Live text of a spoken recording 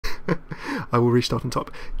I will restart on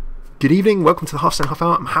top. Good evening, welcome to the Hearthstone Half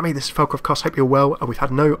Hour. I'm Hammy, this is FailCraft Casts, hope you're well, and we've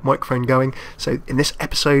had no microphone going, so in this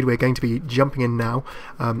episode we're going to be jumping in now,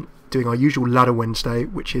 doing our usual ladder Wednesday,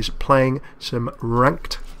 which is playing some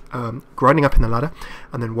ranked, grinding up in the ladder,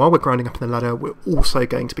 and then while we're grinding up in the ladder we're also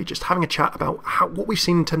going to be just having a chat about what we've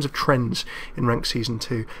seen in terms of trends in Ranked Season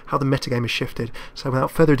 2, how the metagame has shifted. So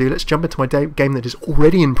without further ado, let's jump into my game that is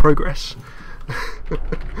already in progress.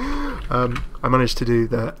 I managed to do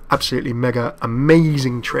the absolutely mega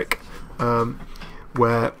amazing trick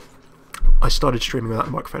where I started streaming without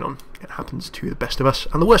the microphone on. It happens to the best of us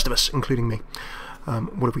and the worst of us, including me.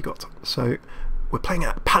 What have we got? So we're playing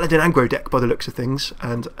a Paladin Aggro deck by the looks of things,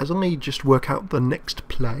 and as I just work out the next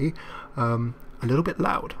play, a little bit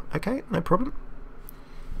loud. Okay, no problem.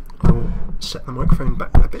 I will set the microphone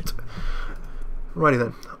back a bit. Righty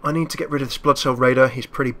then, I need to get rid of this Blood Cell Raider. He's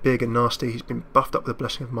pretty big and nasty. He's been buffed up with a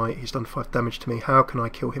Blessing of Might. He's done 5 damage to me. How can I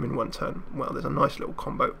kill him in one turn? Well, there's a nice little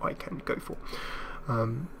combo I can go for.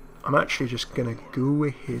 I'm actually just going to go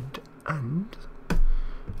ahead and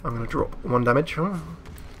I'm going to drop 1 damage.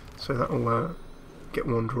 So that will get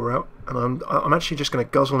 1 draw out. And I'm actually just going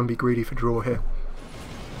to guzzle and be greedy for draw here.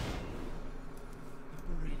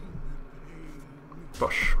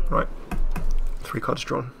 Bosh, right. 3 cards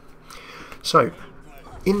drawn. So,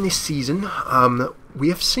 in this season, we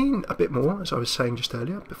have seen a bit more, as I was saying just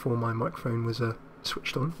earlier, before my microphone was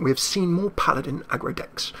switched on. We have seen more Paladin aggro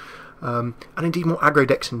decks, and indeed more aggro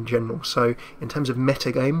decks in general. So, in terms of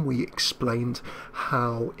metagame, we explained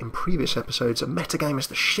how, in previous episodes, a metagame is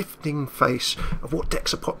the shifting face of what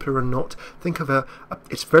decks are popular and not. Think of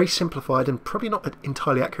it's very simplified and probably not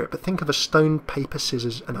entirely accurate, but think of a stone, paper,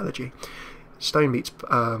 scissors analogy. Stone beats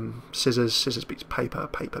scissors, scissors beats paper,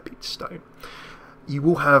 paper beats stone. You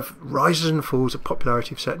will have rises and falls of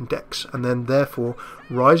popularity of certain decks, and then therefore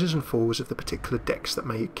rises and falls of the particular decks that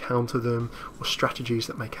may counter them, or strategies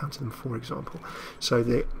that may counter them, for example. So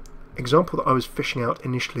the example that I was fishing out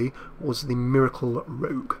initially was the Miracle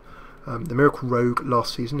Rogue. The Miracle Rogue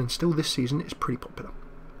last season, and still this season, is pretty popular.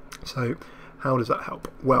 So how does that help?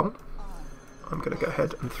 Well, I'm going to go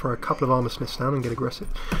ahead and throw a couple of Armor Smiths down and get aggressive.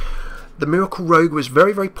 The Miracle Rogue was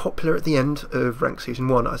very, very popular at the end of Ranked Season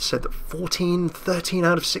 1. I said that 13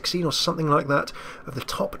 out of 16 or something like that of the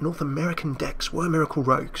top North American decks were Miracle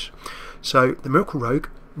Rogues. So the Miracle Rogue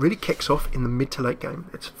really kicks off in the mid to late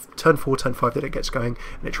game. It's turn 4, turn 5 that it gets going,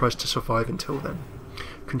 and it tries to survive until then.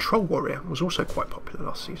 Control Warrior was also quite popular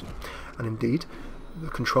last season, and indeed the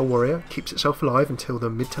Control Warrior keeps itself alive until the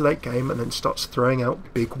mid to late game and then starts throwing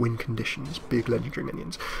out big win conditions, big legendary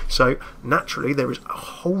minions. So naturally there is a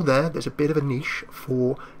hole there, there's a bit of a niche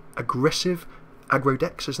for aggressive aggro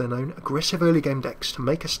decks, as they're known, aggressive early game decks to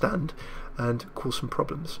make a stand and cause some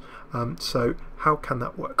problems. So how can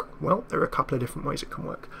that work? Well, there are a couple of different ways it can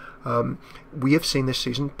work. We have seen this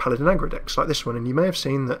season Paladin aggro decks like this one, and you may have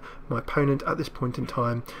seen that my opponent at this point in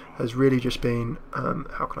time has really just been,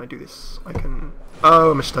 how can I do this? I can,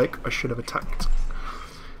 oh, a mistake, I should have attacked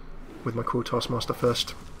with my Cruel Taskmaster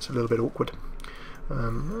first. It's a little bit awkward.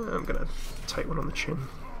 I'm going to take one on the chin.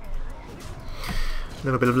 A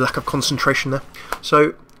little bit of lack of concentration there.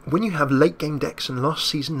 So when you have late game decks, and last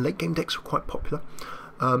season late game decks were quite popular,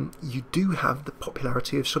 you do have the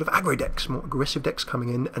popularity of sort of aggro decks, more aggressive decks coming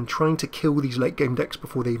in and trying to kill these late game decks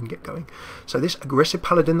before they even get going. So this aggressive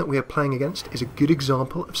Paladin that we are playing against is a good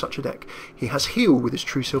example of such a deck. He has heal with his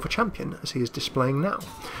True Silver Champion, as he is displaying now.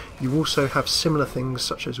 You also have similar things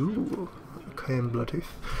such as, ooh, okay, and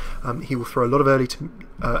Bloodhoof. He will throw a lot of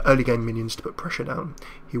early game minions to put pressure down.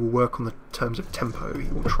 He will work on the terms of tempo. He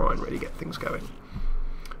will try and really get things going.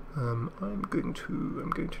 I'm going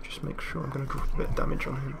to just make sure I'm going to drop a bit of damage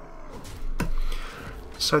on him.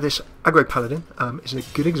 So this aggro Paladin is a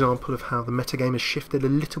good example of how the metagame has shifted a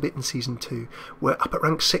little bit in Season 2. We're up at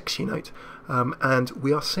rank 6, you note, and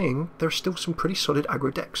we are seeing there are still some pretty solid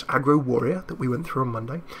aggro decks. Aggro Warrior, that we went through on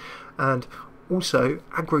Monday, and also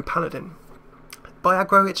aggro Paladin. By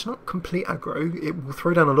aggro, it's not complete aggro. It will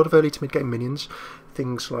throw down a lot of early to mid game minions,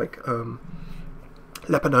 things like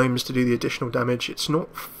Leper Gnomes to do the additional damage. It's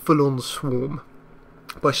not full-on swarm.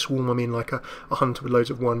 By swarm I mean like a hunter with loads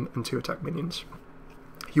of 1 and 2 attack minions.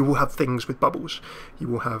 You will have things with bubbles. You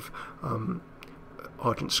will have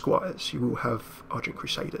Argent Squires, you will have Argent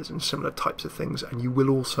Crusaders and similar types of things, and you will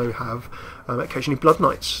also have occasionally Blood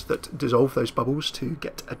Knights that dissolve those bubbles to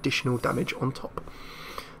get additional damage on top.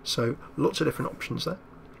 So lots of different options there.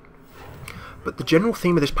 But the general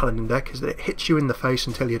theme of this Paladin deck is that it hits you in the face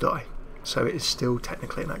until you die. so it is still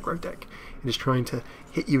technically an aggro deck. It is trying to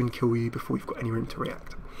hit you and kill you before you've got any room to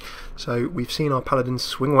react. So we've seen our paladin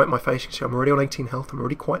swing away at my face. You can see I'm already on 18 health, I'm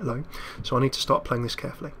already quite low, so I need to start playing this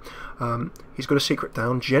carefully. He's got a secret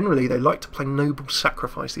down. Generally they like to play Noble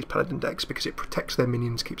Sacrifice, these paladin decks, because it protects their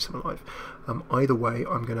minions, keeps them alive. Either way,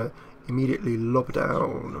 I'm going to immediately lob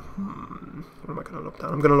down. What am I going to lob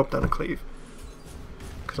down? I'm going to lob down a cleave,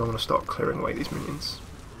 because I want to start clearing away these minions.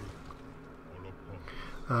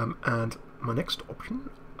 And my next option,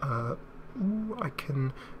 I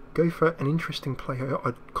can go for an interesting play here.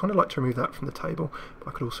 I'd kind of like to remove that from the table, but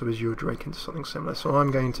I could also Azure Drake into something similar. So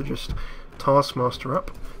I'm going to just Taskmaster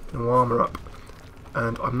up, and Armour up,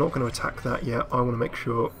 and I'm not going to attack that yet. I want to make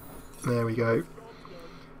sure. There we go.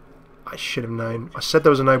 I should have known. I said there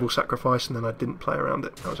was a Noble Sacrifice and then I didn't play around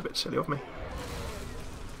it. That was a bit silly of me.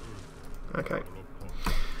 Okay.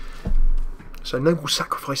 So Noble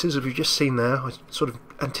Sacrifices, as we've just seen there, I sort of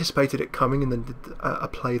anticipated it coming and then did a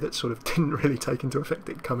play that sort of didn't really take into effect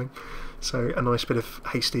it coming. So a nice bit of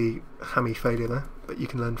hasty, hammy failure there, but you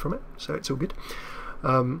can learn from it, so it's all good.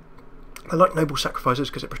 I like Noble Sacrifices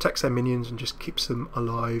because it protects their minions and just keeps them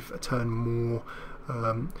alive a turn more.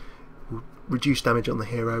 Will reduce damage on the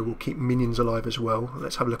hero, will keep minions alive as well.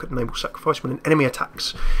 Let's have a look at Noble Sacrifice. When an enemy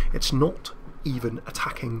attacks, it's not even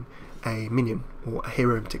attacking a minion or a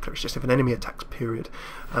hero in particular, it's just if an enemy attacks, period.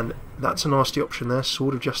 And that's a nasty option there.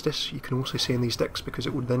 Sword of Justice you can also see in these decks, because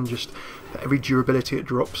it would then just, for every durability it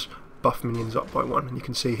drops, buff minions up by 1. And you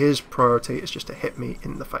can see his priority is just to hit me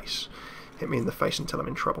in the face. Hit me in the face until I'm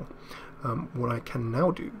in trouble. What I can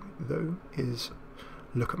now do though is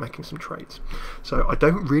look at making some trades. So I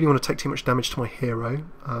don't really want to take too much damage to my hero.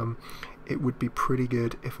 It would be pretty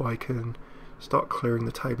good if I can start clearing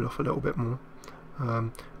the table off a little bit more.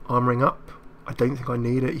 Armouring up, I don't think I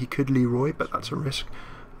need it. He could Leroy, but that's a risk.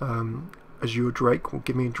 Azure Drake will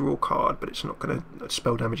give me a draw card, but it's not going to,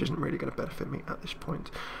 spell damage isn't really going to benefit me at this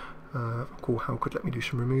point. How could let me do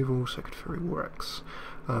some removal, so I could Fury War Axe.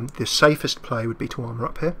 The safest play would be to armour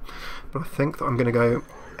up here, but I think that I'm going to go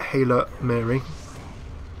Hailer Mary.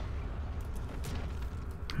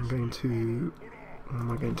 I'm going to, what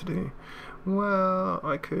am I going to do? Well,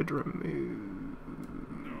 I could remove,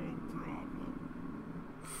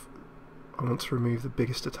 I want to remove the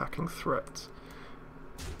biggest attacking threat.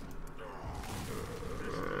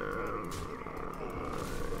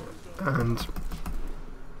 And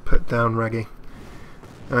put down Raggy.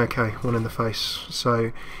 Okay, 1 in the face.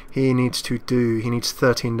 So he needs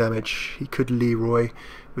 13 damage. He could Leroy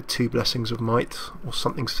with 2 Blessings of Might or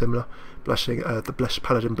something similar. Blessing, the Blessed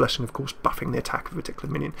Paladin Blessing, of course, buffing the attack of a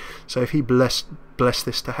particular minion. So if he bless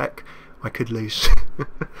this to heck, I could lose.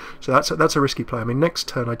 So that's a risky play. I mean, next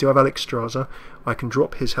turn I do have Alexstrasza. I can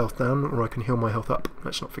drop his health down, or I can heal my health up.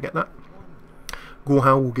 Let's not forget that.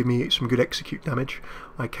 Gorehowl will give me some good execute damage.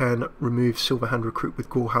 I can remove Silverhand Recruit with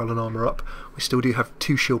Gorehowl and armour up. We still do have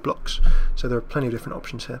 2 shield blocks, so there are plenty of different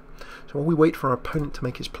options here. So while we wait for our opponent to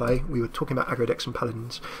make his play, we were talking about aggro decks and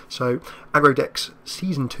paladins. So aggro decks,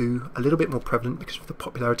 Season 2, a little bit more prevalent because of the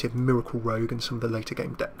popularity of Miracle Rogue and some of the later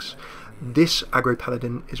game decks. This aggro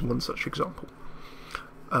paladin is one such example.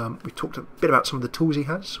 We've talked a bit about some of the tools he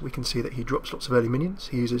has. We can see that he drops lots of early minions.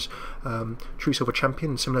 He uses True Silver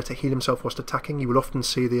Champion, similar to heal himself whilst attacking. You will often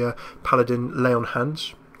see the Paladin lay on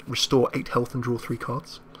hands, restore 8 health and draw 3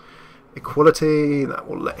 cards. Equality, that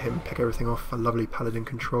will let him pick everything off. A lovely Paladin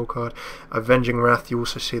control card. Avenging Wrath, you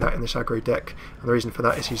also see that in this aggro deck. And the reason for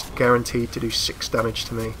that is he's guaranteed to do 6 damage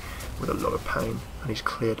to me with a lot of pain. And he's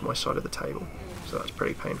cleared my side of the table. So that's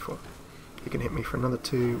pretty painful. He can hit me for another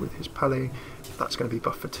 2 with his Pally. That's going to be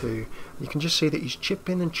buffed for 2. You can just see that he's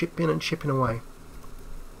chipping and chipping and chipping away.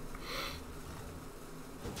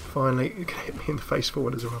 Finally, you can hit me in the face for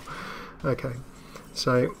 1 as well. Okay,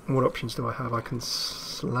 so what options do I have? I can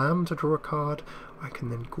slam to draw a card. I can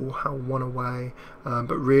then Gorehowl 1 away.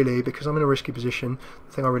 But really, because I'm in a risky position,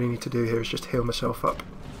 the thing I really need to do here is just heal myself up.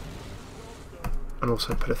 And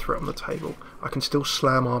also put a threat on the table. I can still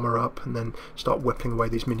slam armour up and then start whipping away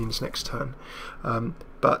these minions next turn.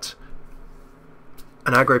 But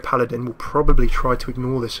an aggro paladin will probably try to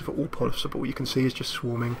ignore this if at all possible. You can see he's just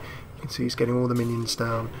swarming. You can see he's getting all the minions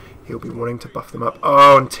down. He'll be wanting to buff them up.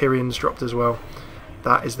 Oh, and Tyrion's dropped as well.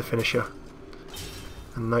 That is the finisher.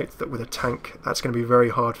 And note that with a tank, that's going to be very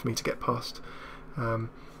hard for me to get past. That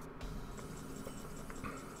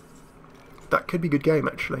could be a good game,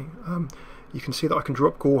 actually. You can see that I can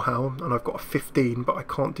drop Gorehowl, and I've got a 15, but I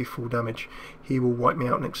can't do full damage. He will wipe me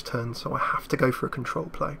out next turn, so I have to go for a control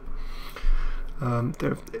play.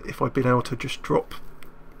 If I'd been able to just drop,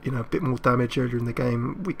 a bit more damage earlier in the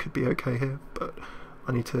game, we could be okay here. But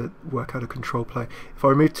I need to work out a control play. If I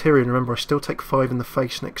remove Tyrion, remember I still take 5 in the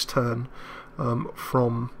face next turn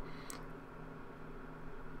from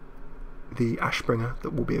the Ashbringer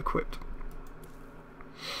that will be equipped.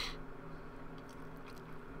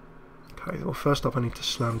 Okay, well first off I need to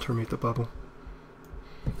slam to remove the bubble.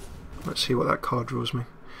 Let's see what that card draws me.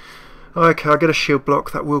 Okay, I get a shield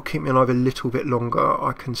block. That will keep me alive a little bit longer.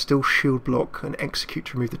 I can still shield block and execute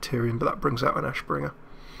to remove the Tyrion, but that brings out an Ashbringer,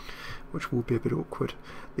 which will be a bit awkward.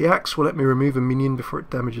 The axe will let me remove a minion before it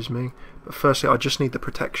damages me, but firstly I just need the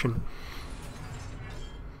protection.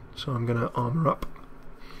 So I'm going to armour up.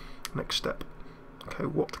 Next step. Okay,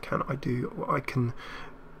 what can I do? Well, I can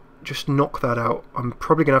just knock that out. I'm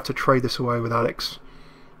probably going to have to trade this away with Alex.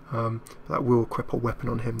 That will equip a weapon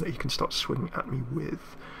on him that he can start swinging at me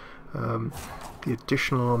with. The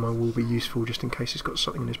additional armour will be useful just in case he's got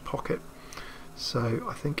something in his pocket. So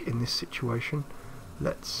I think in this situation,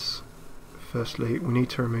 let's firstly, we need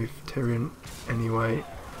to remove Tyrion anyway.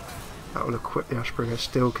 That will equip the Ashbringer,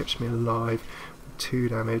 still keeps me alive, 2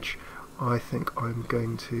 damage. I think I'm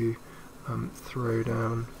going to throw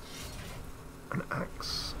down an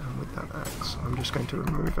axe, and with that axe I'm just going to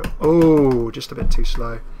remove it. Oh, just a bit too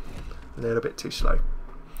slow. A little bit too slow.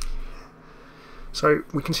 So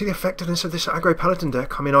we can see the effectiveness of this aggro paladin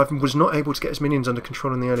deck. I mean, I was not able to get his minions under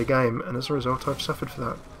control in the early game, and as a result I've suffered for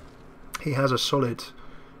that. He has a solid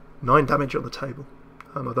 9 damage on the table.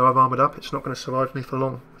 Although I've armoured up, it's not going to survive me for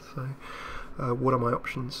long. So what are my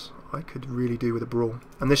options? I could really do with a brawl.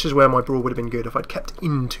 And this is where my brawl would have been good. If I'd kept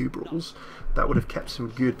in 2 brawls, that would have kept some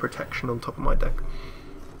good protection on top of my deck.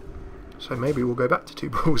 So maybe we'll go back to 2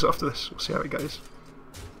 brawls after this. We'll see how it goes.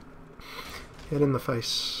 Hit in the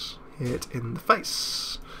face. Hit in the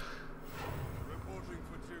face.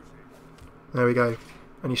 There we go.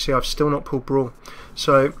 And you see I've still not pulled brawl.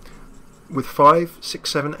 So with 5, 6,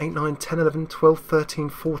 7, 8, 9, 10, 11, 12, 13,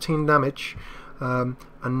 14 damage, and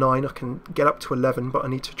 9 I can get up to 11, but I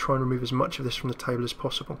need to try and remove as much of this from the table as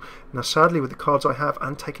possible. Now sadly, with the cards I have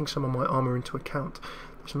and taking some of my armour into account,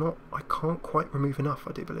 I can't quite remove enough,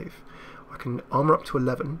 I do believe. I can armour up to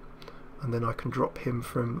 11, and then I can drop him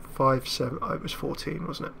from 5, 7, it was 14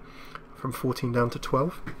 wasn't it? From 14 down to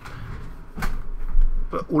 12.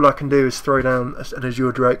 But all I can do is throw down an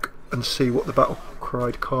Azure Drake and see what the Battle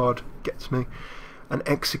Cried card gets me. And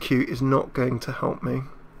Execute is not going to help me,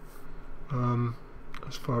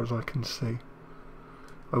 as far as I can see.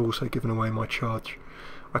 I've also given away my charge.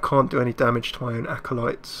 I can't do any damage to my own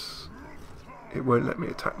acolytes. It won't let me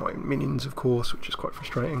attack my minions, of course, which is quite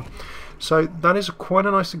frustrating. So that is quite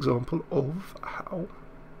a nice example of how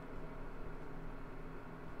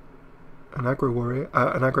an aggro warrior,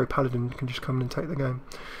 an aggro paladin can just come in and take the game.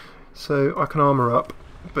 So I can armour up,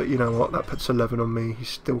 but you know what, that puts 11 on me. He's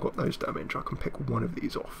still got those damage. I can pick one of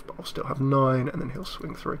these off, but I'll still have 9, and then he'll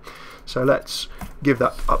swing through. So let's give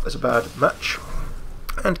that up as a bad match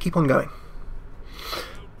and keep on going.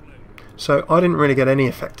 So I didn't really get any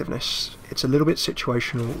effectiveness. It's a little bit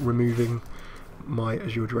situational removing my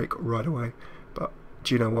Azure Drake right away, but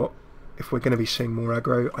do you know what? If we're going to be seeing more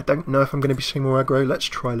aggro, I don't know if I'm going to be seeing more aggro, let's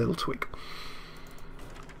try a little tweak.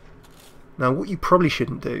 Now what you probably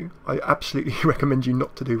shouldn't do, I absolutely recommend you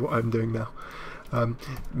not to do what I'm doing now.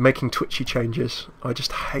 Making twitchy changes. I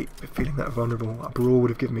just hate feeling that vulnerable. A brawl would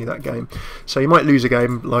have given me that game. So you might lose a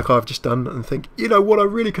game like I've just done and think, you know what I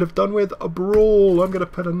really could have done with? A brawl. I'm going to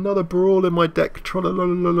put another brawl in my deck. Generally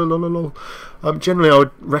I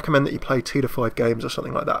would recommend that you play 2 to 5 games or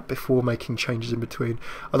something like that before making changes in between.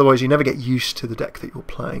 Otherwise you never get used to the deck that you're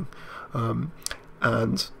playing.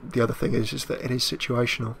 And the other thing is that it is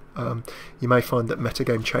situational. You may find that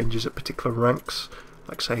metagame changes at particular ranks,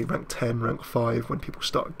 like say rank 10, rank 5, when people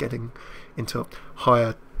start getting into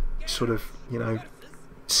higher sort of, you know,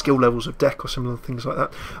 skill levels of deck or similar things like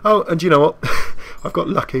that. Oh, and you know what? I've got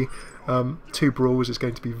lucky. 2 brawls is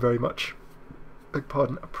going to be very much, beg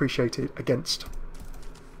pardon, appreciated against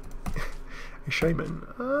a shaman.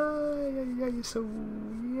 So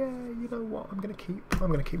yeah, you know what? I'm gonna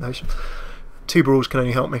keep those. 2 brawls can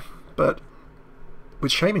only help me, but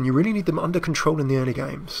with Shaman you really need them under control in the early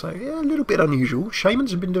game. So yeah, a little bit unusual. Shamans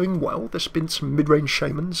have been doing well. There's been some mid-range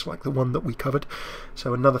Shamans like the one that we covered.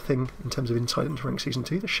 So another thing in terms of insight into Rank Season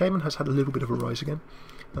 2, the Shaman has had a little bit of a rise again.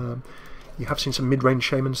 You have seen some mid-range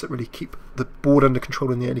Shamans that really keep the board under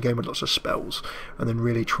control in the early game with lots of spells, and then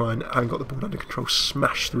really try and, having got the board under control,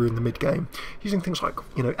 smash through in the mid-game, using things like,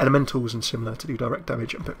 you know, elementals and similar to do direct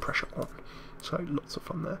damage and put pressure on. So lots of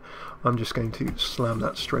fun there. I'm just going to slam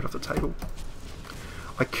that straight off the table.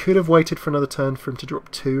 I could have waited for another turn for him to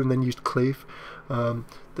drop 2 and then used Cleave.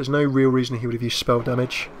 There's no real reason he would have used spell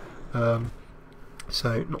damage,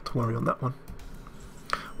 so not to worry on that one.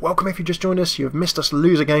 welcome if you just joined us. You have missed us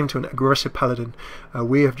lose a game to an aggressive paladin.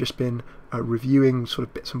 We have just been reviewing sort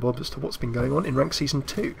of bits and bobs as to what's been going on in Ranked Season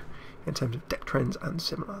 2 in terms of deck trends and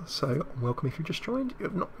similar. So welcome if you just joined. You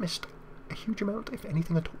have not missed a huge amount, if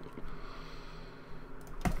anything at all.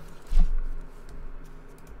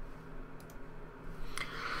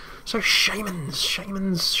 So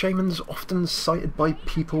shamans often cited by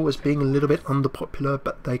people as being a little bit underpopular,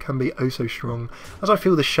 but they can be oh so strong, as I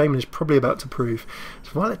feel the shaman is probably about to prove.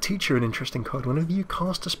 So Violet Teacher, an interesting card. Whenever you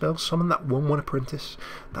cast a spell, summon that 1/1 apprentice.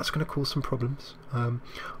 That's going to cause some problems. I'm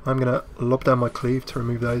going to lob down my cleave to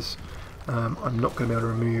remove those. I'm not going to be able to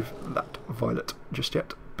remove that violet just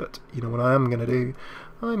yet, but you know what I am going to do?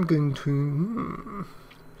 I'm going to...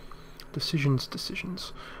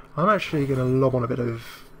 Decisions. I'm actually going to lob on a bit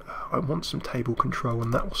of... I want some table control,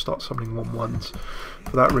 and that will start summoning 1/1s.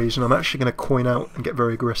 For that reason, I'm actually going to coin out and get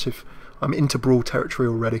very aggressive. I'm into brawl territory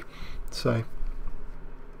already, so...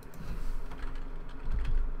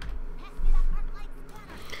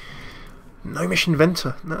 Gnomish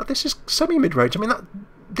Inventor. Now, this is semi-mid-range. I mean,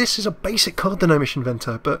 this is a basic card, the Gnomish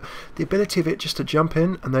Inventor, but the ability of it just to jump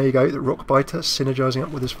in, and there you go, the Rock Biter synergising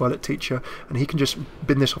up with his Violet Teacher, and he can just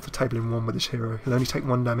bin this off the table in 1 with his hero. He'll only take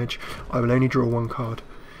 1 damage. I will only draw 1 card.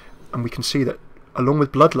 And we can see that along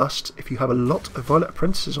with Bloodlust, if you have a lot of Violet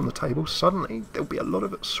Apprentices on the table, suddenly there'll be a lot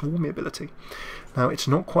of swarmy ability. Now, it's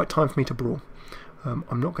not quite time for me to brawl.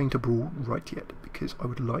 I'm not going to brawl right yet, because I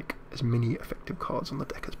would like as many effective cards on the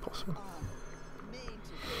deck as possible.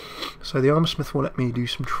 So the Armorsmith will let me do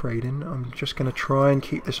some trading. I'm just going to try and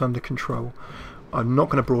keep this under control. I'm not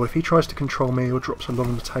going to brawl. If he tries to control me or drops a lot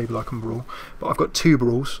on the table, I can brawl. But I've got 2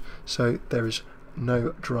 brawls, so there is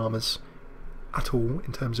no dramas at all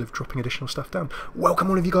in terms of dropping additional stuff down. Welcome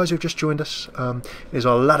all of you guys who have just joined us. It is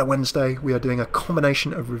our Ladder Wednesday. We are doing a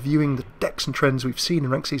combination of reviewing the decks and trends we've seen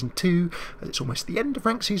in Ranked Season 2, as it's almost the end of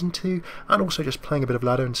Ranked Season 2, and also just playing a bit of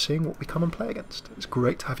Ladder and seeing what we come and play against. It's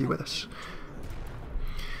great to have you with us.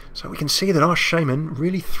 So we can see that our Shaman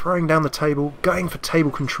really throwing down the table, going for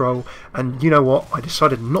table control, and you know what? I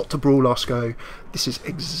decided not to brawl last go. This is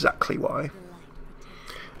exactly why.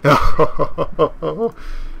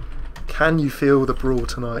 Can you feel the brawl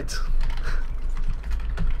tonight?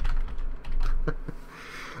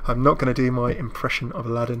 I'm not going to do my impression of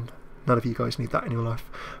Aladdin. None of you guys need that in your life.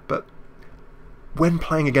 But when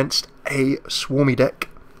playing against a swarmy deck,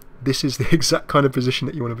 this is the exact kind of position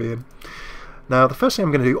that you want to be in. Now, the first thing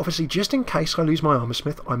I'm going to do, obviously, just in case I lose my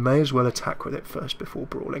Armorsmith, I may as well attack with it first before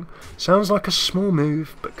brawling. Sounds like a small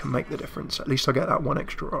move, but can make the difference. At least I get that 1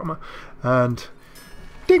 extra armour. And...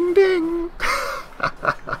 ding ding!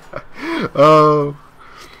 Oh,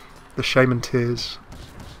 the shaman tears.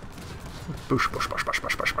 Bush, bush, bush, bush,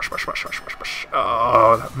 bush, bush, bush, bush, bush, bush, bush, bush.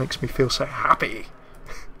 Oh, that makes me feel so happy.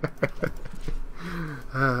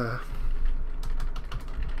 And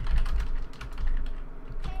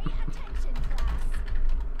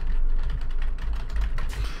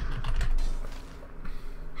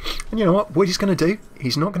you know what he's going to do?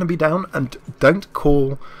 He's not going to be down, and don't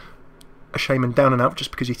call a shaman down and out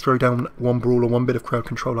just because you throw down 1 brawl or 1 bit of crowd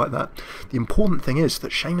control like that. The important thing is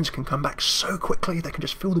that shamans can come back so quickly. They can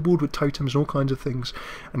just fill the board with totems and all kinds of things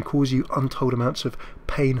and cause you untold amounts of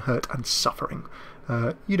pain, hurt and suffering.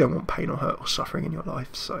 You don't want pain or hurt or suffering in your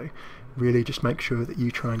life, so really just make sure that you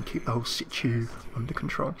try and keep the whole situ under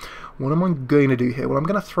control. What am I going to do here? Well, I'm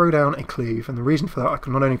going to throw down a cleave, and the reason for that, I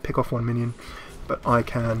can not only pick off 1 minion, but I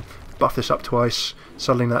can buff this up twice.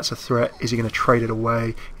 Suddenly that's a threat. Is he going to trade it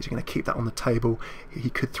away? Is he going to keep that on the table? He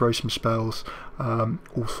could throw some spells.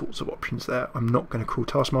 All sorts of options there. I'm not going to call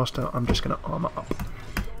Taskmaster. I'm just going to armour up.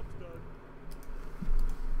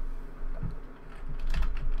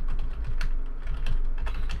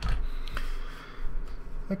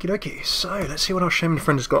 Okie dokie. So let's see what our Shaman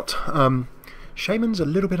friend has got. Shaman's a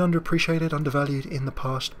little bit underappreciated, undervalued in the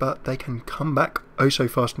past, but they can come back oh so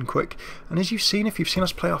fast and quick. And as you've seen, if you've seen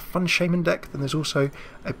us play our fun Shaman deck, then there's also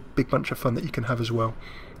a big bunch of fun that you can have as well.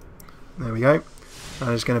 There we go. And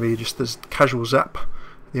there's going to be just this casual zap.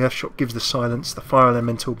 The Earthshock gives the silence, the Fire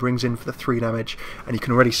Elemental brings in for the 3 damage, and you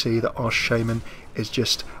can already see that our Shaman is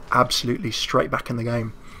just absolutely straight back in the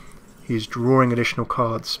game. He's drawing additional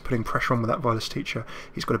cards, putting pressure on with that Violet Teacher.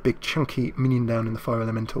 He's got a big chunky minion down in the Fire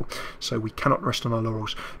Elemental, so we cannot rest on our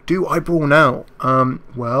laurels. Do I brawl now?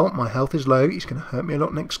 Well, my health is low. He's going to hurt me a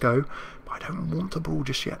lot next go, but I don't want to brawl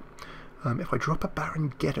just yet. If I drop a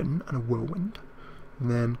Baron Geddon and a Whirlwind,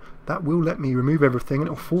 then that will let me remove everything, and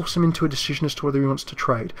it will force him into a decision as to whether he wants to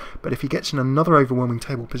trade. But if he gets in another overwhelming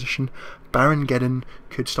table position, Baron Geddon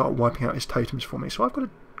could start wiping out his totems for me. So I've got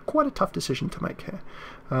quite a tough decision to make here.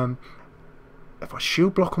 if I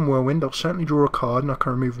shield block on Whirlwind, I'll certainly draw a card and I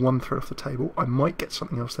can remove one threat off the table. I might get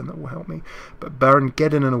something else then that will help me. But Baron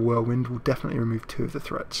Geddon and a Whirlwind will definitely remove 2 of the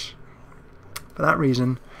threats. For that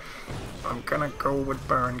reason, I'm going to go with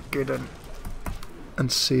Baron Geddon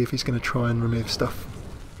and see if he's going to try and remove stuff.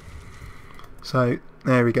 So,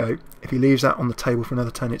 there we go. If he leaves that on the table for another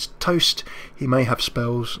turn, it's toast. He may have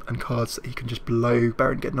spells and cards that he can just blow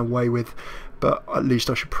Baron Geddon away with, but at least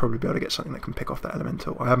I should probably be able to get something that can pick off that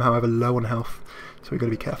elemental. I am, however, low on health, so we've got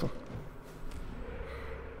to be careful.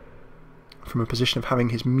 From a position of having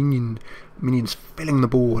his minions filling the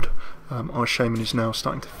board, our Shaman is now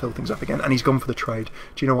starting to fill things up again, and he's gone for the trade.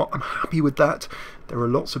 Do you know what? I'm happy with that. There are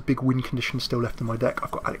lots of big win conditions still left in my deck.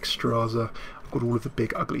 I've got Alexstrasza, I've got all of the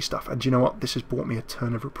big ugly stuff, and do you know what? This has bought me a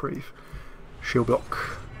turn of reprieve. Shield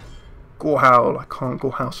block. Gorehowl. I can't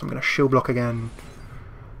Gorehowl, so I'm going to shield block again.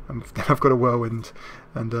 Then I've got a Whirlwind,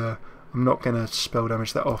 and I'm not going to spell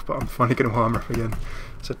damage that off, but I'm finally going to armor up again.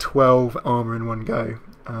 So 12 armor in one go.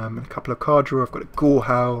 And a couple of card draw. I've got a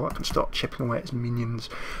Gorehowl. I can start chipping away at his minions.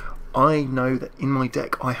 I know that in my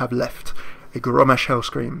deck I have left a Grommash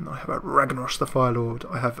Hellscream, I have a Ragnaros the Firelord,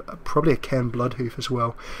 I have probably a Cairn Bloodhoof as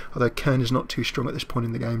well, although Cairn is not too strong at this point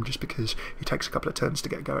in the game just because he takes a couple of turns to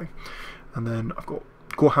get going. And then I've got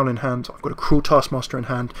Gorehowl in hand, I've got a Cruel Taskmaster in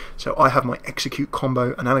hand, so I have my Execute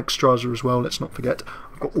combo and Alexstrasza as well, let's not forget.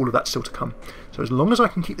 I've got all of that still to come. So as long as I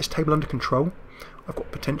can keep this table under control, I've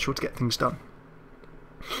got potential to get things done.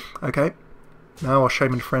 Okay, now our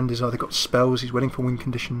Shaman friend has either got spells, he's waiting for win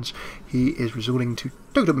conditions, he is resorting to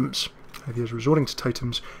totems. If he is resorting to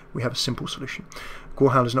totems, we have a simple solution.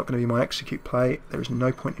 Gorehowl is not going to be my execute play, there is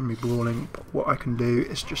no point in me brawling, but what I can do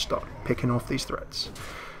is just start picking off these threats.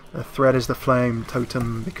 The threat is the flame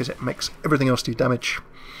totem because it makes everything else do damage.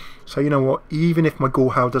 So you know what, even if my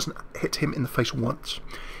Gorehowl doesn't hit him in the face once,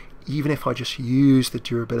 even if I just use the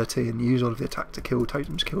durability and use all of the attack to kill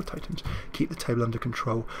totems, keep the table under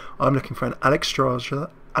control, I'm looking for an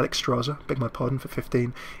Alexstrasza, beg my pardon, for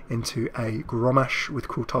 15, into a Grommash with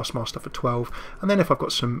Cruel Taskmaster for 12, and then if I've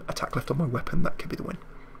got some attack left on my weapon, that could be the win.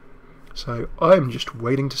 So I'm just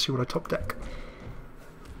waiting to see what I top deck.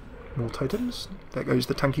 More totems. There goes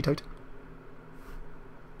the tanky totem.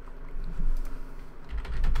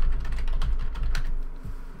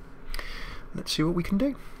 Let's see what we can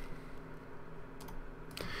do.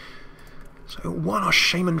 So while our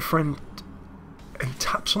Shaman friend, he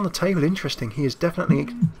taps on the table, interesting, he is definitely,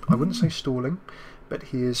 I wouldn't say stalling, but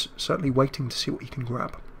he is certainly waiting to see what he can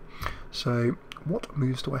grab. So what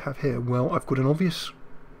moves do I have here? Well, I've got an obvious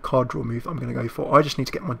card draw move I'm going to go for. I just need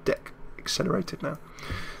to get my deck accelerated now.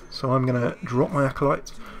 So I'm going to drop my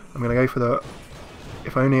Acolyte, I'm going to go for the,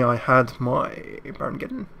 if only I had my Baron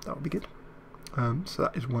Geddon, that would be good. So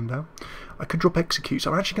that is one down. I could drop Executes.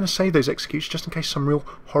 I'm actually going to save those Executes just in case some real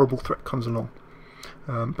horrible threat comes along.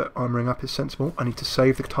 But armouring up is sensible. I need to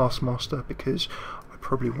save the Taskmaster because I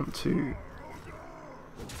probably want to...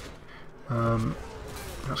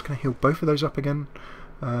 that's going to heal both of those up again.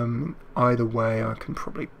 Either way, I can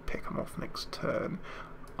probably pick them off next turn.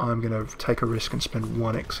 I'm going to take a risk and spend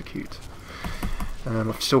one Execute.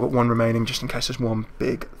 I've still got one remaining just in case there's one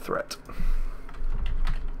big threat.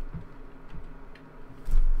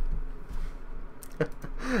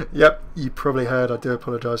 Yep, you probably heard, I do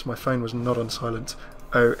apologise, my phone was not on silent.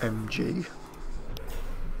 OMG.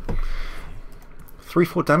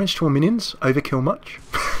 3-4 damage to our minions, overkill much?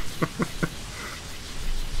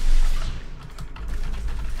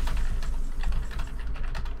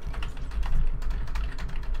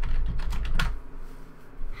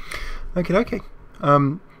 Okay.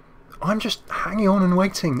 I'm just hanging on and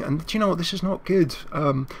waiting, and do you know what, this is not good.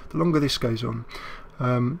 The longer this goes on,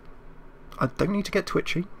 I don't need to get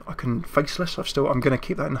twitchy. I can faceless. I'm going to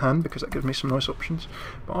keep that in hand because that gives me some nice options.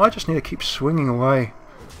 But I just need to keep swinging away.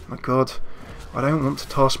 My God, I don't want to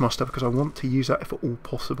Taskmaster because I want to use that if at all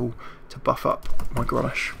possible to buff up my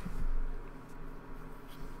Grommash.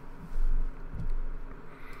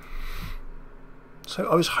 So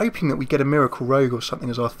I was hoping that we get a Miracle Rogue or something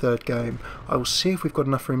as our third game. I will see if we've got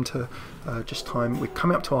enough room to just time. We're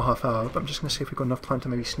coming up to our half hour, but I'm just going to see if we've got enough time to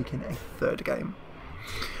maybe sneak in a third game.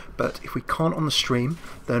 But if we can't on the stream,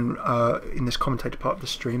 then in this commentator part of the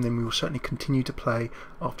stream, then we will certainly continue to play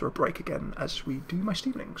after a break again, as we do most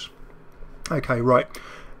evenings. Okay, right.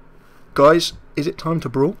 Guys, is it time to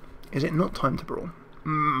brawl? Is it not time to brawl?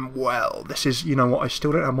 Well, this is, you know what, I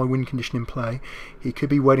still don't have my win condition in play. He could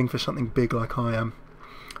be waiting for something big like I am.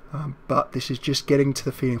 But this is just getting to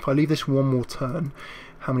the feeling. If I leave this one more turn,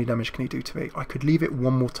 how many damage can he do to me? I could leave it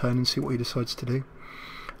one more turn and see what he decides to do.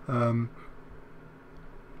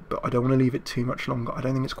 but I don't want to leave it too much longer. I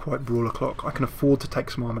don't think it's quite Brawl o'clock. I can afford to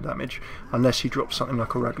take some armor damage, unless he drops something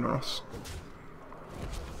like a Ragnaros.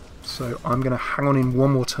 So I'm going to hang on in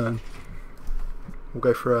one more turn. We'll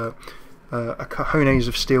go for a Cojones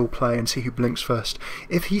of Steel play and see who blinks first.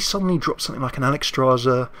 If he suddenly drops something like an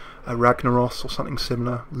Alexstrasza, a Ragnaros or something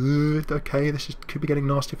similar, okay, could be getting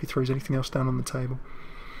nasty if he throws anything else down on the table.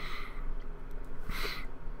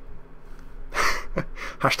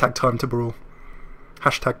 Hashtag time to brawl.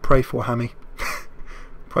 Hashtag pray for Hammy.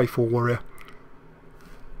 Pray for Warrior.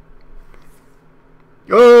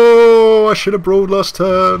 Oh, I should have brawled last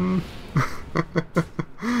turn.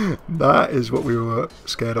 That is what we were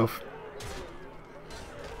scared of.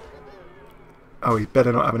 Oh, he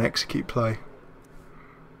better not have an execute play.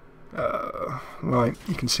 Right,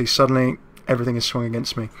 you can see suddenly everything is swung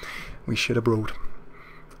against me. We should have brawled.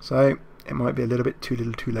 So, it might be a little bit too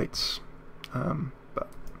little too late. But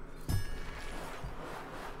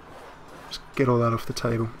let's get all that off the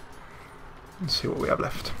table and see what we have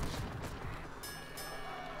left.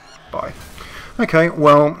 Bye. Okay,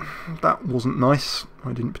 well, that wasn't nice.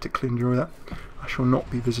 I didn't particularly enjoy that. I shall not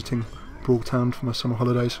be visiting Brawltown for my summer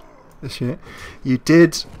holidays this year. You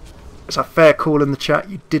did, it's a fair call in the chat,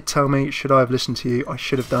 you did tell me, should I have listened to you? I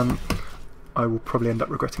should have done. I will probably end up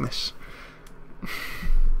regretting this.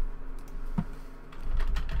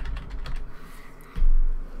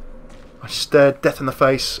 I stared death in the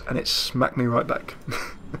face and it smacked me right back.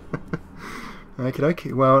 Okie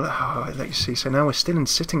dokie, well, let you see, so now we're still in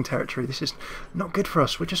sitting territory. This is not good for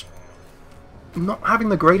us. We're just not having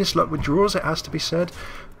the greatest luck with draws, it has to be said.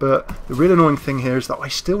 But the real annoying thing here is that I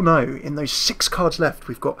still know in those 6 cards left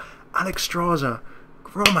we've got Alexstrasza,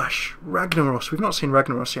 Grommash, Ragnaros. We've not seen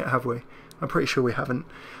Ragnaros yet, have we? I'm pretty sure we haven't.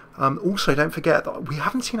 Also, don't forget that we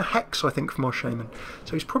haven't seen a Hex, I think, from our Shaman.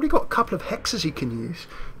 So he's probably got a couple of Hexes he can use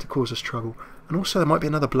to cause us trouble. And also there might be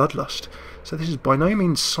another Bloodlust. So this is by no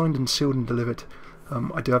means signed and sealed and delivered.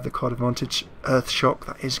 I do have the card advantage. Earth Shock,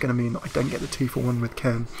 that is going to mean that I don't get the 2-for-1 with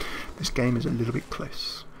Ken. This game is a little bit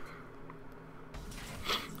close.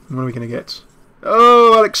 What are we going to get?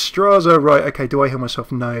 Oh, Alexstrasza! Right, okay, do I heal myself?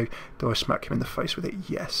 No. Do I smack him in the face with it?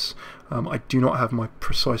 Yes. I do not have my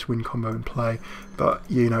precise win combo in play, but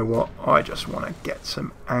you know what? I just want to get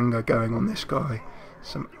some anger going on this guy.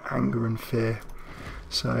 Some anger and fear.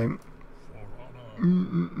 So,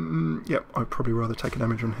 yep, I'd probably rather take a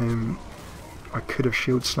damage on him. I could have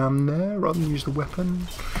Shield Slam there rather than use the weapon.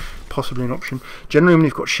 Possibly an option. Generally when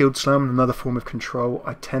you've got Shield Slam and another form of control,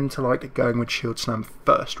 I tend to like going with Shield Slam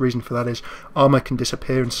first. Reason for that is armor can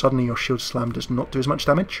disappear and suddenly your Shield Slam does not do as much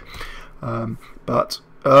damage. Lightning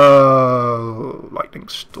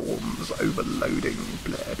Storms, overloading,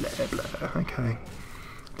 blah blah blah. Okay.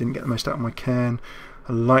 Didn't get the most out of my Cairn.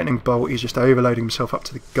 A Lightning Bolt, he's just overloading himself up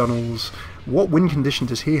to the gunnels. What win condition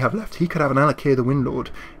does he have left? He could have an Alakir the Windlord.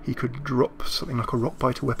 He could drop something like a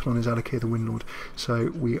Rockbiter weapon on his Alakir the Windlord. So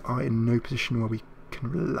we are in no position where we can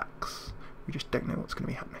relax. We just don't know what's going to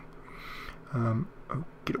be happening.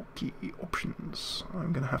 Okie dokie, options.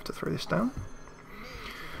 I'm going to have to throw this down.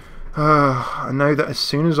 I know that as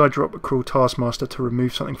soon as I drop a Cruel Taskmaster to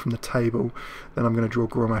remove something from the table, then I'm going to draw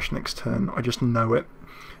Grommash next turn. I just know it.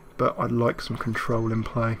 But I'd like some control in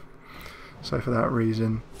play. So for that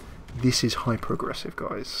reason, this is hyper-aggressive,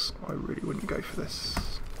 guys. I really wouldn't go for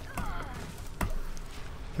this.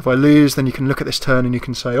 If I lose, then you can look at this turn and you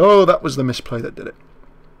can say, oh, that was the misplay that did it.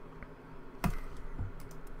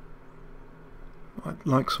 I'd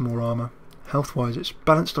like some more armour. Health-wise, it's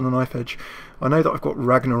balanced on a knife edge. I know that I've got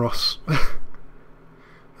Ragnaros.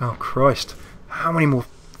 Oh, Christ. How many more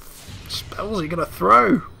spells are you going to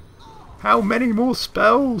throw? How many more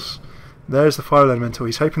spells? There's the Fire Elemental.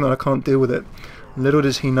 He's hoping that I can't deal with it. Little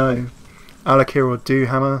does he know. Alakir or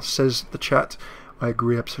Doohammer, says the chat. I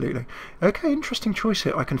agree absolutely. Okay, interesting choice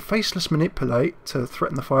here. I can Faceless Manipulate to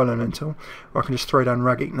threaten the Fire Elemental, or I can just throw down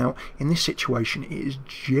Raggy. Now, in this situation, it is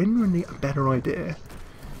generally a better idea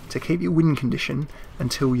to keep your win condition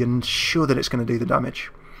until you're sure that it's going to do the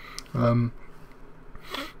damage. And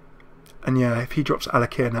yeah, if he drops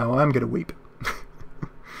Alakir now, I'm going to weep.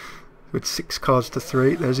 With 6 cards to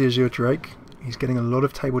 3, there's the Azure Drake. He's getting a lot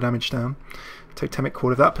of table damage down. Totemic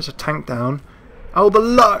Cord, if that puts a tank down. Oh, the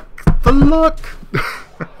luck! The luck!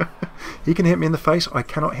 He can hit me in the face. I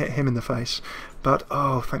cannot hit him in the face. But,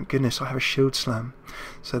 oh, thank goodness, I have a Shield Slam.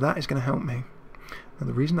 So that is going to help me. And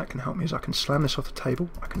the reason that can help me is I can slam this off the table.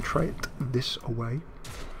 I can trade this away.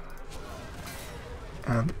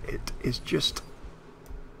 And it is just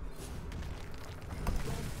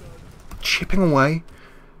chipping away.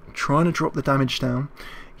 Trying to drop the damage down.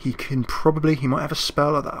 He might have a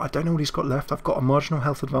spell like that. I don't know what he's got left. I've got a marginal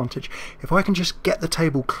health advantage. If I can just get the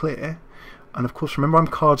table clear, and of course remember I'm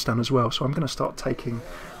cards down as well, so I'm going to start taking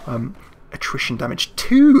attrition damage.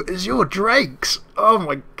 2 Azure Drakes! Oh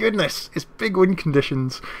my goodness, it's big win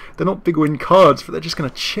conditions. They're not big win cards, but they're just going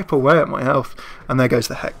to chip away at my health. And there goes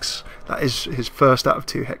the Hex. That is his first out of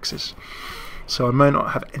 2 hexes. So I may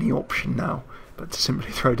not have any option now but to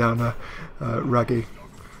simply throw down a Raggy.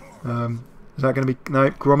 Is that going to be... No,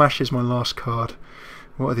 Gromash is my last card.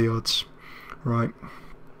 What are the odds? Right.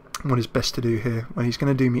 What is best to do here? Well, he's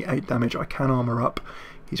going to do me 8 damage. I can armour up.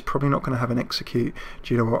 He's probably not going to have an execute.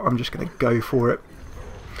 Do you know what? I'm just going to go for it.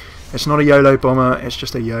 It's not a YOLO bomber, it's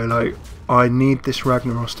just a YOLO. I need this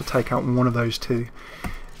Ragnaros to take out one of those 2.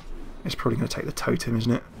 It's probably going to take the totem,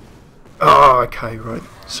 isn't it? Oh, okay, right.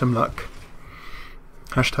 Some luck.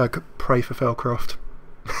 Hashtag pray for FailCraft.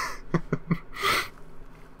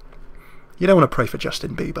 You don't want to pray for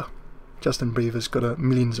Justin Bieber. Justin Bieber's got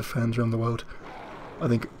millions of fans around the world. I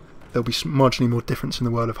think there'll be marginally more difference in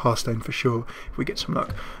the world of Hearthstone for sure if we get some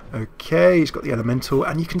luck. Okay, he's got the Elemental,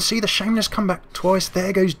 and you can see the Shamaness come back twice.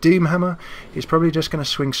 There goes Doomhammer. He's probably just going to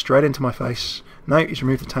swing straight into my face. No, he's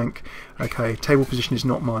removed the tank. Okay, table position is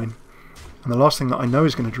not mine. And the last thing that I know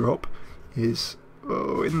is going to drop is...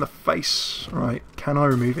 Oh, in the face. Right, can I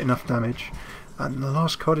remove enough damage? And the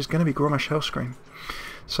last card is going to be Gromash Hellscream.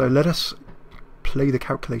 So let us play the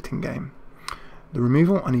calculating game. The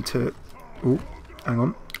removal, I need to... Oh, hang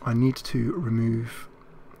on. I need to remove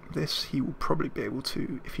this. He will probably be able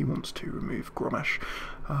to, if he wants to, remove Gromash.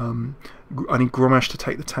 I need Gromash to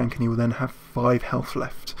take the tank, and he will then have 5 health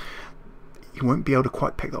left. He won't be able to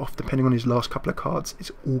quite pick that off depending on his last couple of cards.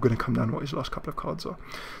 It's all going to come down to what his last couple of cards are.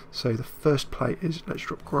 So the first play is, let's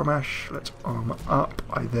drop Gromash, let's armour up.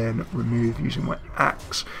 I then remove using my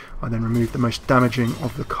axe. I then remove the most damaging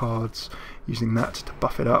of the cards using that to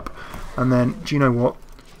buff it up. And then, do you know what?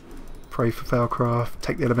 Pray for FailCraft,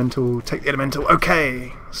 take the Elemental, take the Elemental.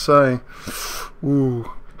 Okay, so,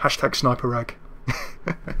 ooh, hashtag Sniper Rag.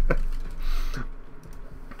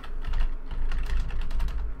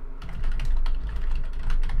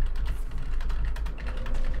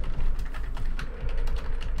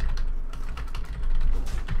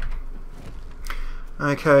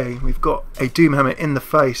 Okay, we've got a Doomhammer in the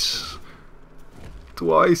face.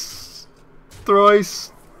 Twice.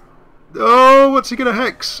 Thrice. Oh, what's he going to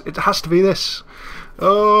hex? It has to be this.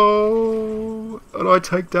 Oh, and I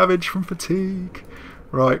take damage from fatigue.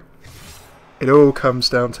 Right. It all comes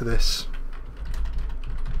down to this.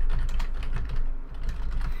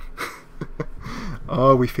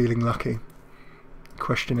 Are we feeling lucky?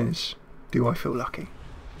 Question is, do I feel lucky?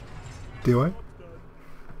 Do I?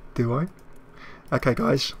 Do I? Okay,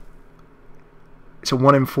 guys. It's a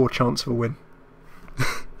 1 in 4 chance of a win.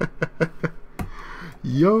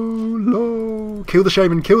 YOLO! Kill the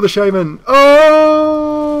shaman! Kill the shaman!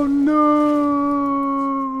 Oh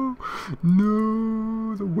no!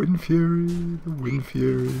 No! The Wind Fury! The Wind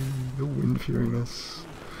Fury! The Wind Furiness!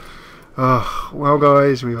 Oh, well,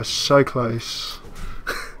 guys, we were so close.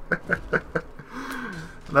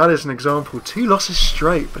 That is an example. 2 losses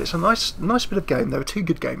straight, but it's a nice bit of game. There were 2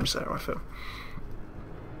 good games there, I feel.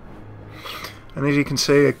 And as you can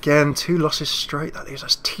see, again, 2 losses straight. That leaves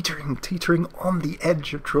us teetering on the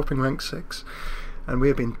edge of dropping rank 6. And we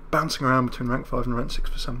have been bouncing around between rank 5 and rank 6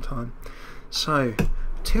 for some time. So,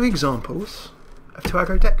 2 examples of 2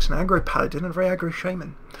 aggro decks, an aggro paladin and a very aggro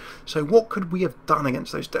shaman. So what could we have done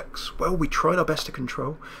against those decks? Well, we tried our best to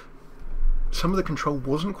control. Some of the control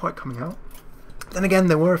wasn't quite coming out. Then again,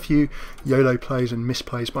 there were a few YOLO plays and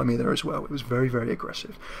misplays by me there as well. It was very, very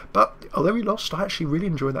aggressive. But although we lost, I actually really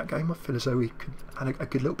enjoyed that game. I feel as though we could had a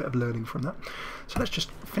good little bit of learning from that. So let's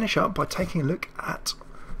just finish up by taking a look at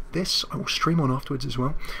this. I will stream on afterwards as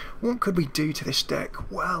well. What could we do to this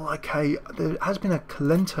deck? Well, okay, there has been a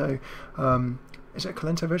Kalento. Is it a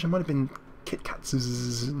Kalento version? It might have been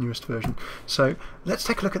KitKat's newest version. So let's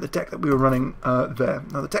take a look at the deck that we were running there.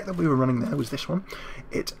 Now the deck that we were running there was this one.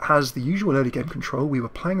 It has the usual early game control. We were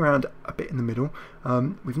playing around a bit in the middle.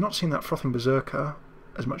 We've not seen that Frothing Berserker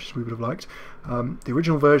as much as we would have liked. The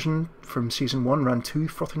original version from Season 1 ran 2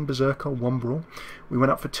 Frothing Berserker, 1 Brawl. We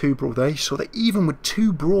went up for 2 Brawl there. You saw that even with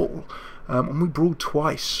 2 Brawl, and we brawled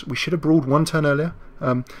twice. We should have brawled 1 turn earlier.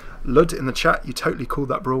 Lud in the chat, you totally called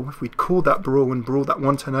that brawl. If we'd called that brawl and brawled that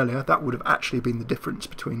 1 turn earlier, that would have actually been the difference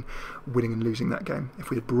between winning and losing that game.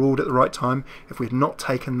 If we had brawled at the right time, if we had not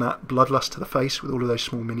taken that bloodlust to the face with all of those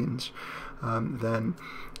small minions, then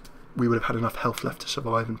we would have had enough health left to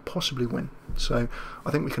survive and possibly win. So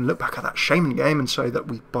I think we can look back at that shaman game and say that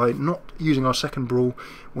we, by not using our second brawl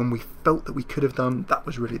when we felt that we could have done, that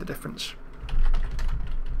was really the difference.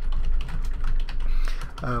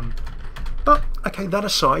 But, okay, that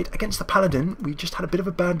aside, against the Paladin, we just had a bit of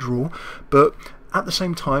a bad draw, but at the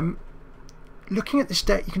same time, looking at this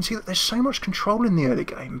deck, you can see that there's so much control in the early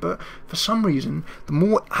game, but for some reason, the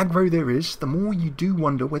more aggro there is, the more you do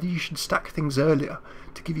wonder whether you should stack things earlier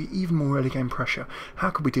to give you even more early game pressure. How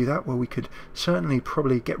could we do that? Well, we could certainly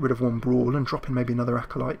probably get rid of one Brawl and drop in maybe another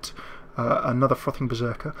Acolyte, another Frothing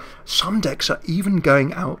Berserker. Some decks are even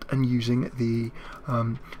going out and using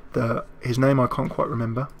his name I can't quite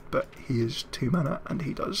remember, but he is 2 mana and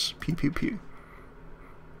he does pew pew pew.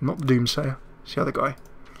 Not the Doomsayer, it's the other guy.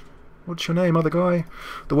 What's your name, other guy?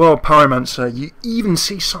 The Wild Pyromancer. You even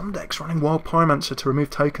see some decks running Wild Pyromancer to remove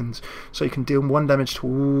tokens, so you can deal 1 damage to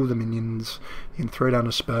all the minions. You can throw down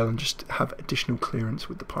a spell and just have additional clearance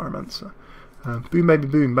with the Pyromancer. Boom baby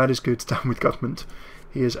boom, bad is good, down with government.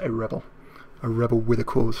 He is a rebel with a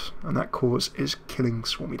cause, and that cause is killing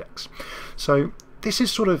swarmy decks. So this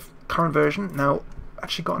is sort of current version. Now,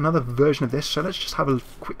 actually got another version of this, so let's just have a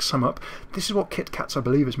quick sum up. This is what Kit Kats I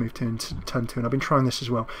believe has moved to into turn 2, and I've been trying this as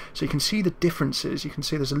well. So you can see the differences. You can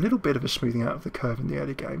see there's a little bit of a smoothing out of the curve in the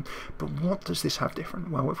early game, but what does this have different?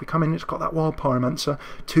 Well, if we come in, it's got that Wild Pyromancer,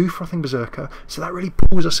 2 Frothing Berserker, so that really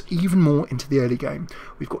pulls us even more into the early game.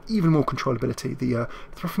 We've got even more controllability. The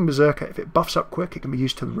Frothing Berserker, if it buffs up quick, it can be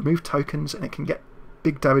used to remove tokens, and it can get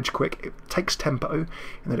big damage quick. It takes tempo, and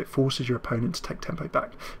then it forces your opponent to take tempo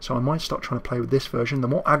back. So I might start trying to play with this version. The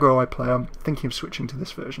more aggro I play, I'm thinking of switching to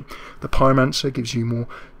this version. The Pyromancer gives you more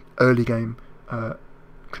early game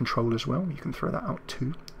control as well. You can throw that out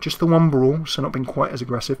too. Just the 1 Brawl, so not being quite as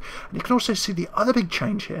aggressive. And you can also see the other big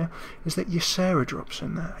change here is that Ysera drops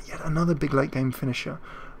in there. Yet another big late game finisher.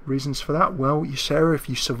 Reasons for that? Well, Ysera, if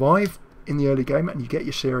you survive in the early game and you get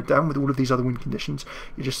Ysera down with all of these other win conditions,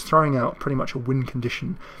 you're just throwing out pretty much a win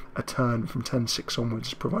condition a turn from turn 6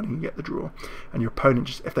 onwards, providing you get the draw. And your opponent,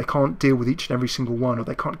 just if they can't deal with each and every single one, or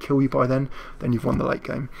they can't kill you by then you've won the late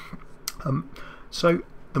game. So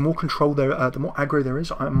the more control there, the more aggro there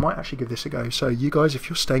is, I might actually give this a go. So you guys, if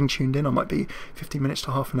you're staying tuned in, I might be 15 minutes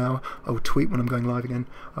to half an hour. I will tweet when I'm going live again.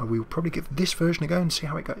 We will probably give this version a go and see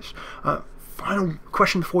how it goes. Final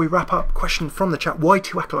question before we wrap up. Question from the chat: why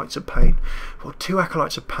 2 Acolytes of Pain? Well, 2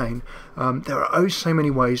 Acolytes of Pain. There are oh so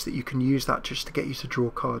many ways that you can use that just to get you to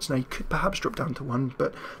draw cards. Now you could perhaps drop down to 1,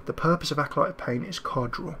 but the purpose of Acolyte of Pain is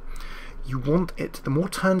card draw. You want it, the more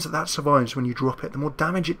turns that survives when you drop it, the more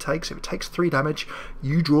damage it takes. If it takes 3 damage,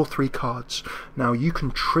 you draw 3 cards. Now you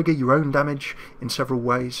can trigger your own damage in several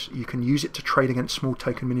ways. You can use it to trade against small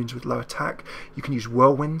token minions with low attack. You can use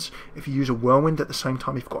Whirlwinds. If you use a Whirlwind at the same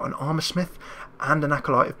time, you've got an Armor Smith and an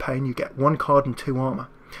Acolyte of Pain, you get 1 card and 2 armor.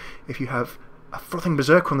 If you have a Frothing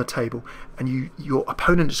Berserker on the table and your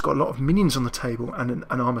opponent has got a lot of minions on the table and an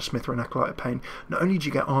Armor Smith or an Acolyte of Pain, not only do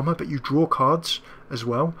you get armor, but you draw cards as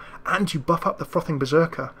well, and you buff up the Frothing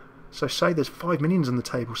Berserker. So say there's 5 minions on the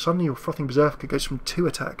table, suddenly your Frothing Berserker goes from 2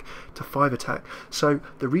 attack to 5 attack. So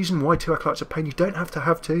the reason why 2 Acolytes of Pain, you don't have to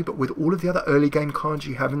have 2, but with all of the other early game cards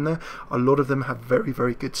you have in there, a lot of them have very,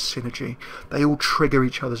 very good synergy. They all trigger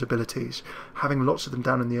each other's abilities. Having lots of them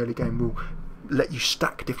down in the early game will let you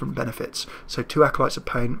stack different benefits. So 2 Acolytes of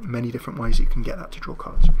Pain, many different ways you can get that to draw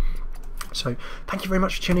cards. So thank you very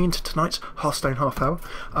much for tuning into tonight's Hearthstone half hour.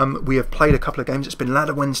 We have played a couple of games. It's been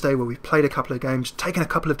Ladder Wednesday where we've played a couple of games, taken a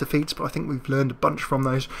couple of defeats, but I think we've learned a bunch from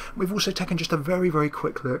those. We've also taken just a very, very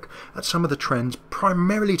quick look at some of the trends,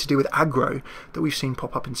 primarily to do with aggro, that we've seen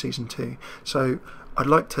pop up in Season 2. So I'd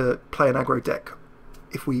like to play an aggro deck.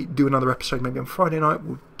 If we do another episode maybe on Friday night,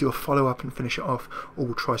 we'll do a follow-up and finish it off, or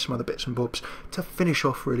we'll try some other bits and bobs to finish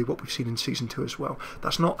off really what we've seen in Season 2 as well.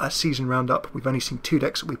 That's not a season roundup. We've only seen 2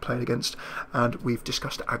 decks that we played against, and we've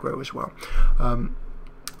discussed aggro as well.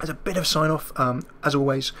 As a bit of sign-off, as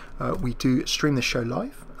always, we do stream this show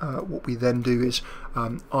live. What we then do is,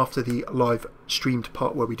 after the live streamed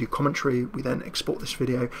part where we do commentary, we then export this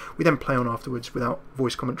video. We then play on afterwards without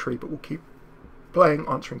voice commentary, but we'll keep playing,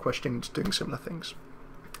 answering questions, doing similar things.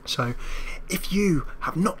 So if you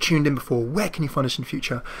have not tuned in before, where can you find us in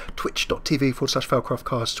future? Twitch.tv/FailCraft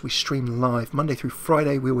Casts. We stream live Monday through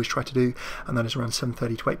Friday, we always try to do, and that is around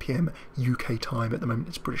 7:30 to 8 PM UK time. At the moment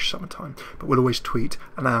it's British summer time, but we'll always tweet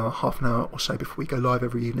an hour, half an hour or so before we go live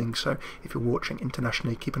every evening. So if you're watching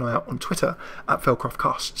internationally, keep an eye out on Twitter at FailCraft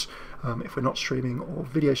Casts. If we're not streaming or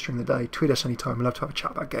video streaming the day, tweet us anytime. We'd love to have a chat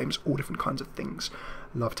about games, all different kinds of things.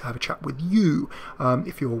 love to have a chat with you.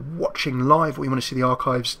 If you're watching live or you want to see the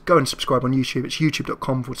archives, go and subscribe on YouTube. It's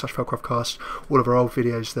youtube.com/FailCraft Casts. All of our old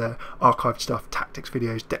videos there, archived stuff, tactics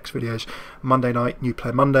videos, decks videos. Monday night, New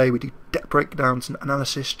Player Monday, we do deck breakdowns and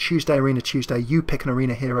analysis. Tuesday, Arena Tuesday, you pick an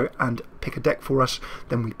arena hero and pick a deck for us,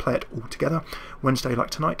 then we play it all together. Wednesday, like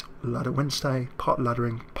tonight, Ladder Wednesday, part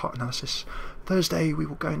laddering, part analysis. Thursday, we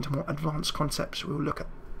will go into more advanced concepts. We will look at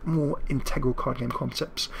more integral card game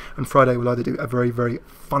concepts, and Friday we'll either do a very, very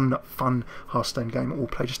fun Hearthstone game, or we'll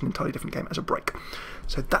play just an entirely different game as a break.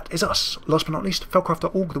 So that is us. Last but not least,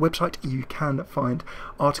 failcraft.org, the website. You can find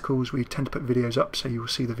articles. We tend to put videos up, so you will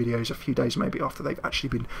see the videos a few days maybe after they've actually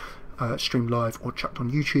been streamed live or chucked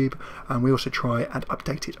on YouTube. And we also try and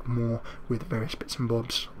update it more with various bits and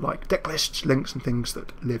bobs like deck lists, links and things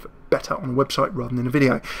that live better on the website rather than in a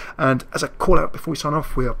video. And as a call out before we sign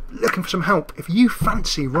off, we are looking for some help. If you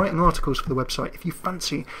fancy writing articles for the website, if you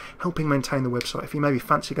fancy helping maintain the website, if you maybe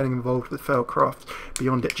fancy getting involved with FailCraft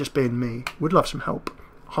beyond it just being me, would love some help.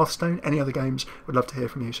 Hearthstone, any other games, would love to hear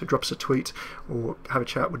from you. So drop us a tweet or have a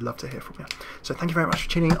chat, would love to hear from you. So thank you very much for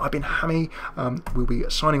tuning in. I've been Hammy. We'll be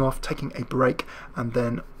signing off, taking a break, and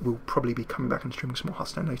then we'll probably be coming back and streaming some more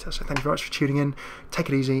Hearthstone later. So thank you very much for tuning in. Take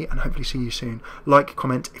it easy and hopefully see you soon. Like,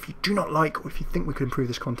 comment. If you do not like, or if you think we could improve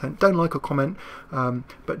this content, don't like or comment,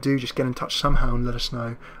 but do just get in touch somehow and let us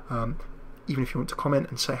know. Even if you want to comment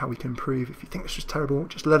and say how we can improve. If you think this was terrible,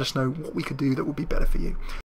 just let us know what we could do that would be better for you.